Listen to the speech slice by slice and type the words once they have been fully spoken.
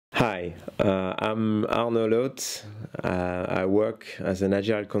Hi, I'm Arnaud L'Ho. I work as an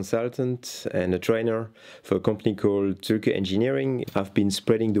agile consultant and a trainer for a company called Zühlke Engineering. I've been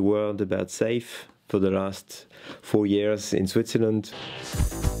spreading the word about SAFe for the last 4 years in Switzerland.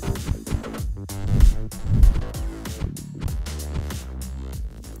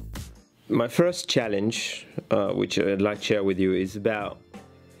 My first challenge, which I'd like to share with you, is about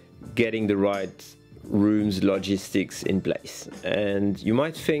getting the right rooms logistics in place. And you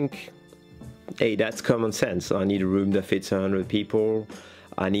might think, hey, that's common sense. I need a room that fits 100 people.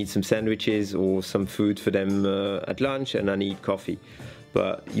 I need some sandwiches or some food for them at lunch, and I need coffee.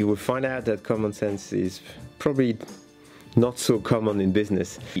 But you will find out that common sense is probably not so common in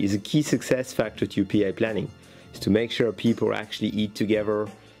business. It's a key success factor to PA planning, is to make sure people actually eat together,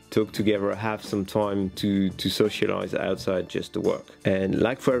 talk together, have some time to socialize outside just the work. And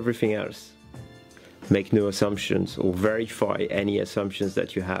like for everything else, make no assumptions or verify any assumptions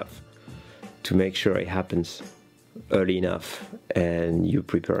that you have to make sure it happens early enough and you're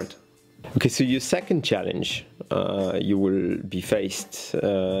prepared. Okay, so your second challenge you will be faced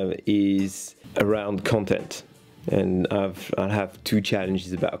is around content. And I'll have two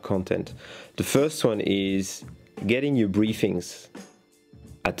challenges about content. The first one is getting your briefings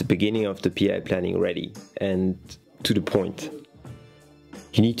at the beginning of the PI planning ready and to the point.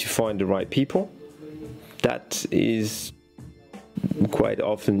 You need to find the right people. That is quite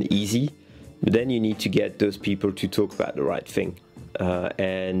often easy, but then you need to get those people to talk about the right thing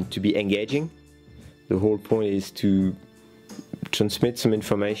and to be engaging. The whole point is to transmit some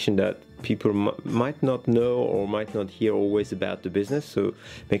information that people might not know or might not hear always about the business. So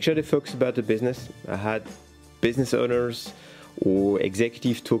make sure they focus about the business. I had business owners or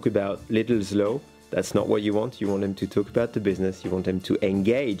executives talk about Little's Law. That's not what you want. You want them to talk about the business. You want them to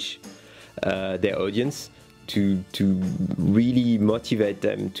engage their audience, to really motivate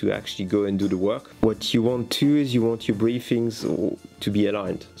them to actually go and do the work. What you want too is you want your briefings to be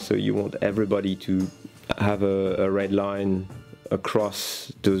aligned. So you want everybody to have a red line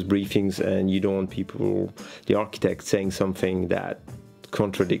across those briefings, and you don't want people, the architect, saying something that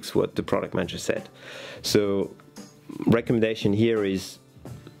contradicts what the product manager said. So recommendation here is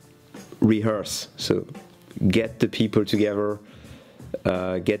rehearse. So get the people together,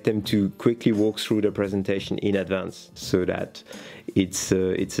 get them to quickly walk through the presentation in advance so that it's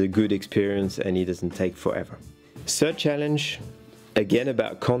a good experience and it doesn't take forever. Third challenge, again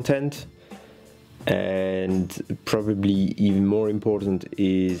about content, and probably even more important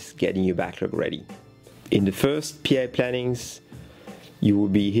is getting your backlog ready. In the first PI plannings, you will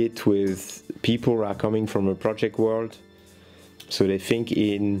be hit with people who are coming from a project world, so they think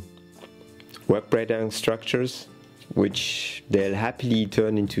in work breakdown structures, which they'll happily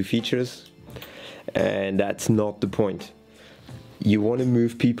turn into features, and that's not the point. You want to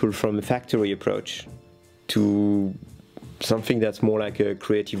move people from a factory approach to something that's more like a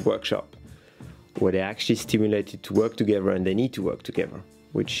creative workshop, where they're actually stimulated to work together and they need to work together,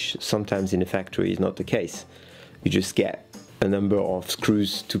 which sometimes in a factory is not the case. You just get a number of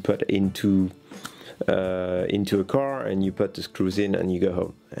screws to put into a car, and you put the screws in and you go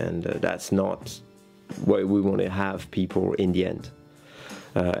home, and that's not where we want to have people in the end.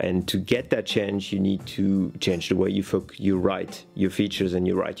 And to get that change, you need to change the way you write your features and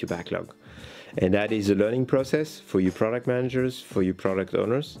you write your backlog. And that is a learning process for your product managers, for your product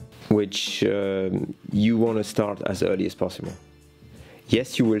owners, which you want to start as early as possible.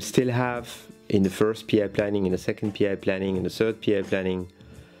 Yes, you will still have in the first PI planning, in the second PI planning, in the third PI planning,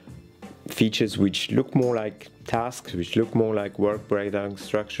 features which look more like tasks, which look more like work breakdown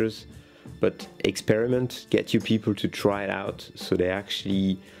structures, but experiment, get your people to try it out so they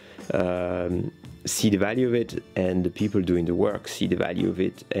actually see the value of it, and the people doing the work see the value of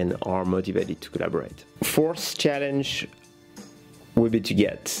it and are motivated to collaborate. Fourth challenge will be to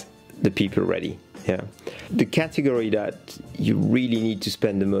get the people ready. Yeah. The category that you really need to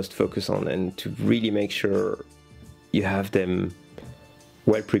spend the most focus on and to really make sure you have them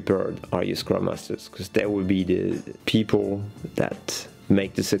well prepared are your Scrum Masters, because they will be the people that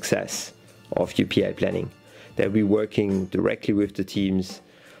make the success of your PI planning. They'll be working directly with the teams,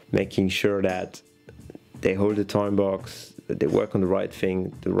 making sure that they hold the time box, that they work on the right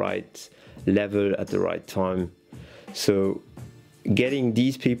thing, the right level at the right time. So getting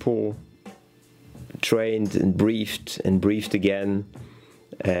these people trained and briefed again,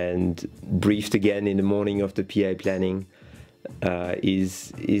 and briefed again in the morning of the PI planning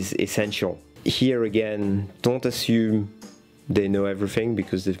is essential. Here again, don't assume they know everything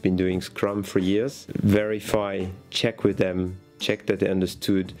because they've been doing Scrum for years. Verify, check with them, check that they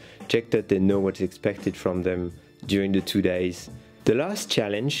understood, check that they know what's expected from them during the 2 days, The last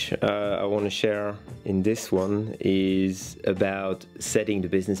challenge I want to share in this one is about setting the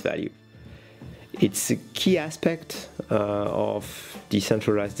business value. It's a key aspect of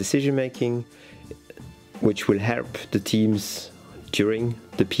decentralized decision making, which will help the teams during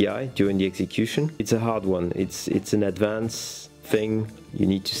the PI, during the execution. It's a hard one. It's an advanced thing. You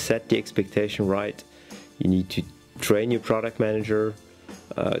need to set the expectation right. You need to train your product manager,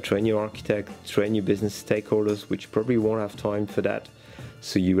 train your architect, train your business stakeholders, which probably won't have time for that.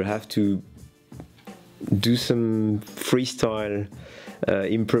 So you will have to do some freestyle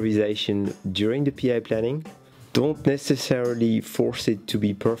improvisation during the PI planning. Don't necessarily force it to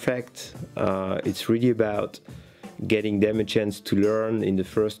be perfect. It's really about getting them a chance to learn in the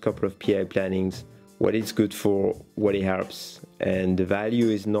first couple of PI plannings what it's good for, what it helps. And the value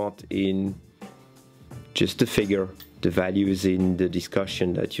is not in just the figure. The value is in the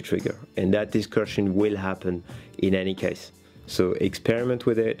discussion that you trigger, and that discussion will happen in any case. So experiment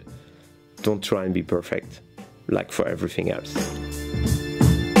with it. Don't try and be perfect, like for everything else.